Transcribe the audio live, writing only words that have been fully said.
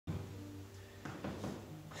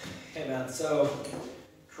Hey man, so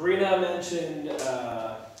Karina mentioned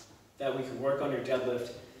that we could work on your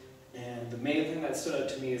deadlift, and the main thing that stood out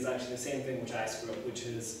to me is actually the same thing which I screwed up, which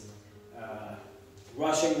is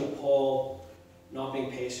rushing the pull, not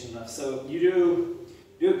being patient enough. So you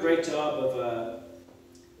do a great job of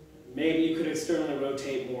maybe you could externally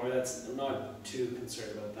rotate more. I'm not too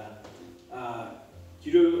concerned about that.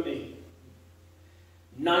 You do a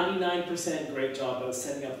 99% great job of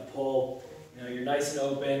setting up the pull. You know, you're nice and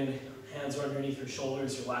open, hands are underneath your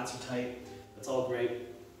shoulders, your lats are tight. That's all great.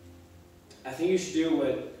 I think you should do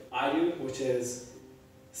what I do, which is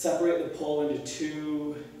separate the pull into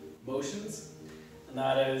two motions. And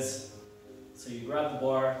that is, so you grab the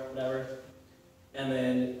bar, whatever, and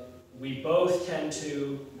then we both tend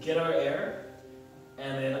to get our air,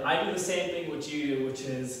 and then I do the same thing which you do, which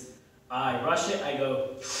is I rush it, I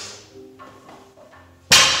go,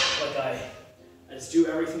 like I just do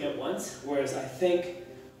everything at once, whereas I think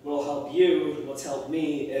what'll help you, what's helped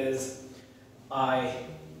me, is I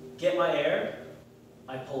get my air,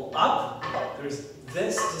 I pull up, there's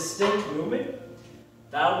this distinct movement,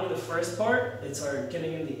 that'll be the first part, it's our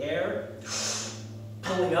getting in the air,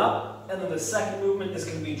 pulling up, and then the second movement is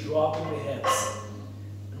going to be dropping the hips.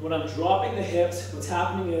 And when I'm dropping the hips, what's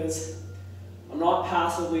happening is I'm not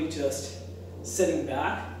passively just sitting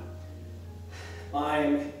back,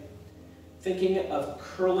 I'm thinking of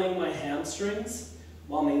curling my hamstrings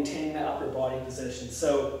while maintaining that upper body position.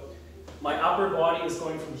 So my upper body is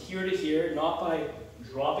going from here to here, not by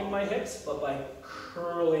dropping my hips, but by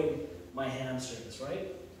curling my hamstrings,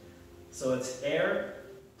 right? So it's air,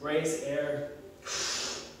 brace, air,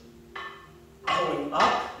 pulling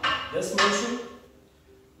up, this motion,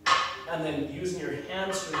 and then using your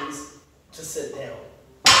hamstrings to sit down.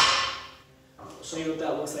 I'll show you what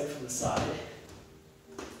that looks like from the side.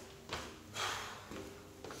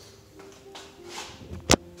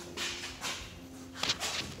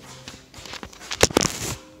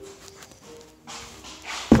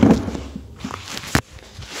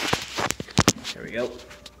 There we go.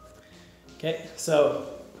 Okay, so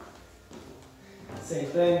same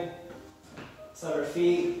thing. Set our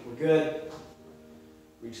feet, we're good.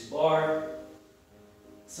 Reach the bar.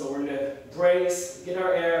 So we're gonna brace, get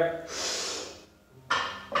our air.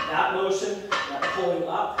 That motion, that pulling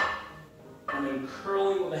up, and then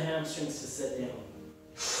curling with the hamstrings to sit down.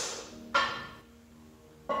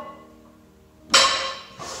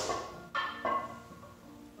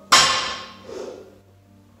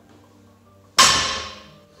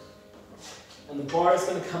 And the bar is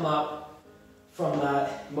going to come up from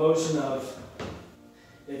that motion of,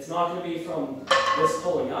 it's not going to be from this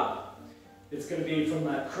pulling up, it's going to be from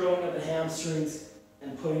that curling of the hamstrings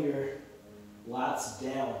and putting your lats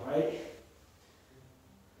down, right?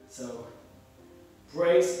 So,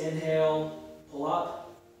 brace, inhale, pull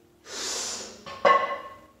up,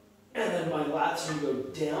 and then my lats are going to go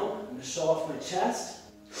down. I'm going to show off my chest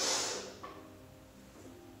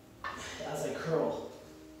as I curl.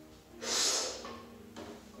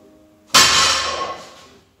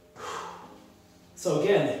 So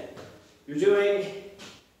again, you're doing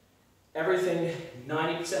everything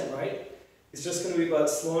 90% right. It's just going to be about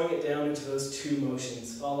slowing it down into those two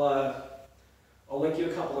motions. I'll link you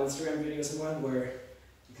a couple Instagram videos where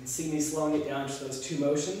you can see me slowing it down to those two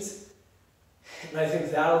motions. And I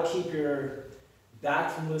think that'll keep your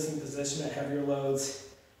back from losing position at heavier loads,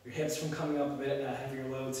 your hips from coming up a bit at heavier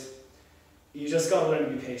loads. You just got to learn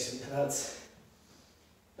to be patient. That's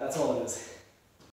all it is.